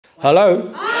Hello?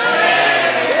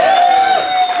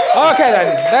 Okay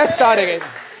then, let's start again.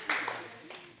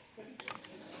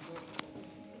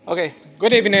 Okay,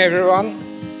 good evening everyone.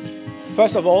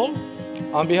 First of all,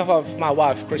 on behalf of my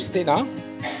wife, Christina,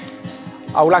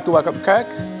 I would like to welcome Kirk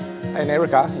and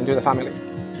Erica into the family.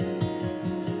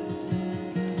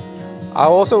 I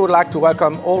also would like to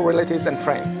welcome all relatives and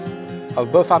friends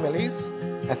of both families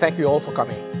and thank you all for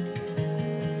coming.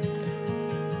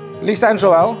 Lisa and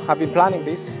Joel have been planning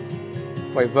this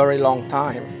for a very long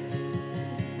time.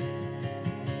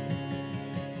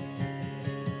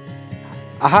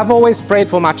 I have always prayed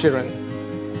for my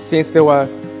children since they were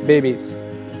babies.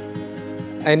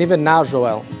 And even now,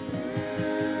 Joel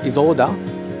is older,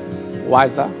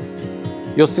 wiser.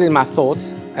 You're still in my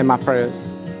thoughts and my prayers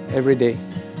every day.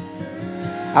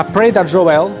 I pray that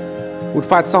Joel would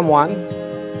find someone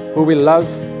who will love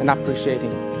and appreciate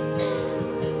him.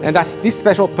 And that this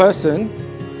special person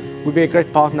will be a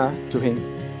great partner to him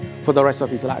for the rest of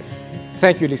his life.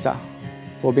 Thank you, Lisa,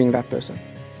 for being that person.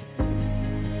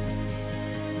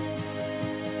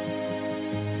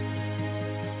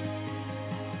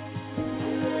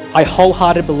 I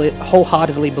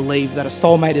wholeheartedly believe that a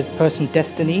soulmate is the person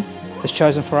destiny has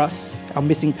chosen for us, our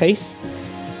missing piece.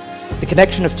 The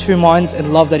connection of two minds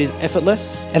and love that is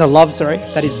effortless,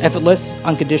 that is effortless,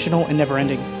 unconditional and never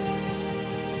ending.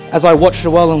 As I watched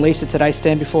Joel and Lisa today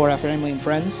stand before our family and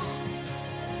friends,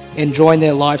 enjoying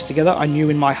their lives together, I knew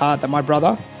in my heart that my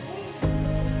brother,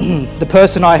 the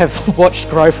person I have watched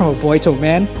grow from a boy to a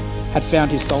man, had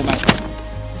found his soulmate.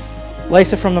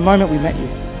 Lisa, from the moment we met you,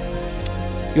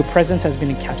 your presence has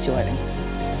been encapsulating.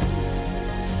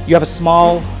 You have a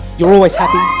smile, you're always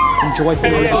happy and joyful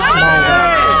with a smile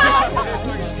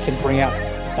that can bring out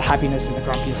the happiness and the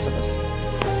grumpiest of us.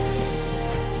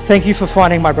 Thank you for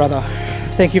finding my brother.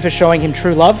 Thank you for showing him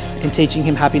true love and teaching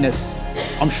him happiness.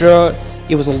 I'm sure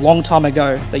it was a long time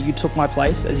ago that you took my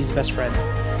place as his best friend.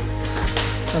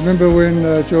 I remember when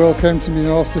Joel came to me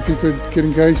and asked if he could get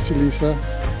engaged to Lisa,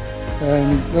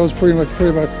 and that was probably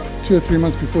about 2 or 3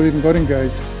 months before they even got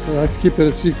engaged. So I had to keep that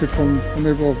a secret from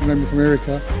everyone, mainly from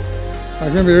Erica. I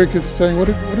remember Erica saying, what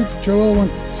did Joel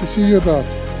want to see you about?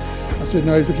 I said,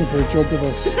 no, he's looking for a job with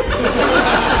us.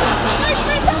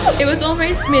 It was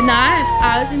almost midnight.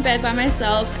 I was in bed by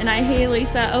myself and I hear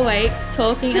Lisa awake,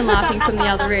 talking and laughing from the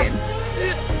other room.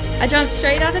 I jumped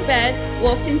straight out of bed,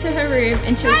 walked into her room,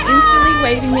 and she was instantly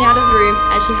waving me out of the room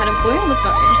as she had a boy on the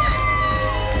phone.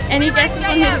 Any guesses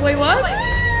on who the boy was?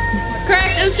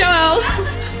 Correct, it was Joel.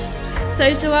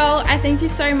 So Joel, I thank you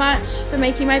so much for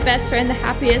making my best friend the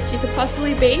happiest she could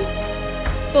possibly be,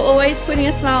 for always putting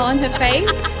a smile on her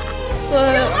face,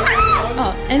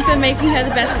 and for making her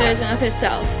the best version of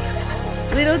herself.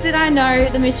 Little did I know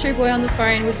the mystery boy on the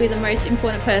phone would be the most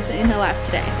important person in her life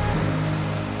today.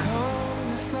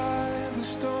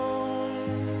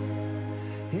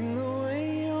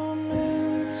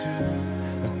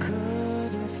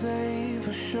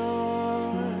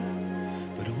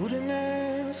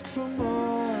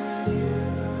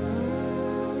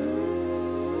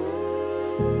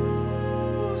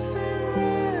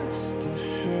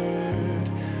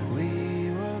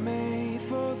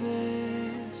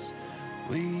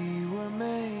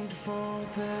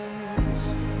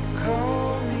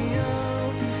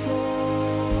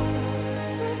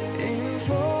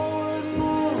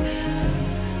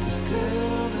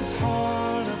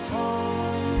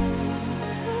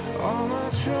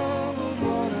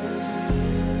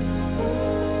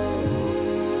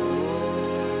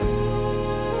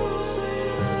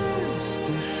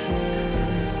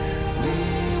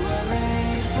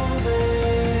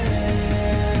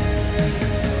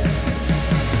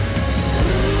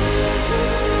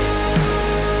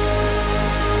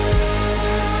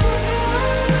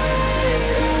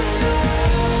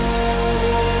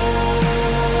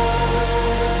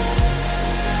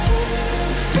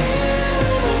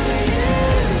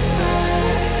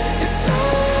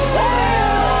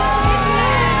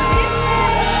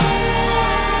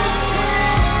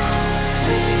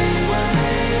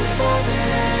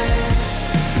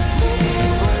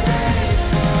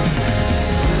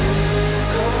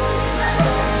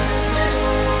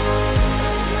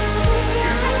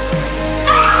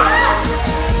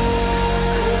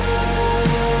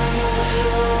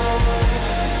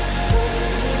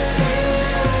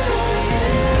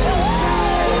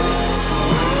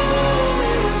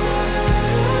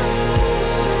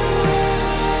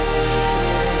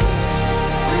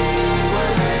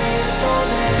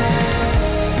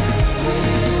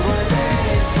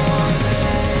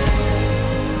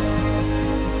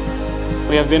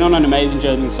 We have been on an amazing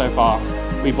journey so far.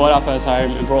 We bought our first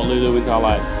home and brought Lulu into our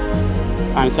lives.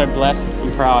 I'm so blessed and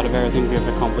proud of everything we have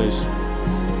accomplished.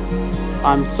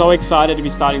 I'm so excited to be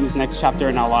starting this next chapter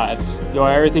in our lives. You're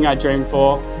everything I dreamed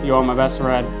for. You're my best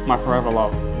friend, my forever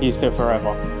love. Here's to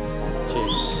forever.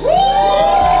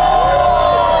 Cheers.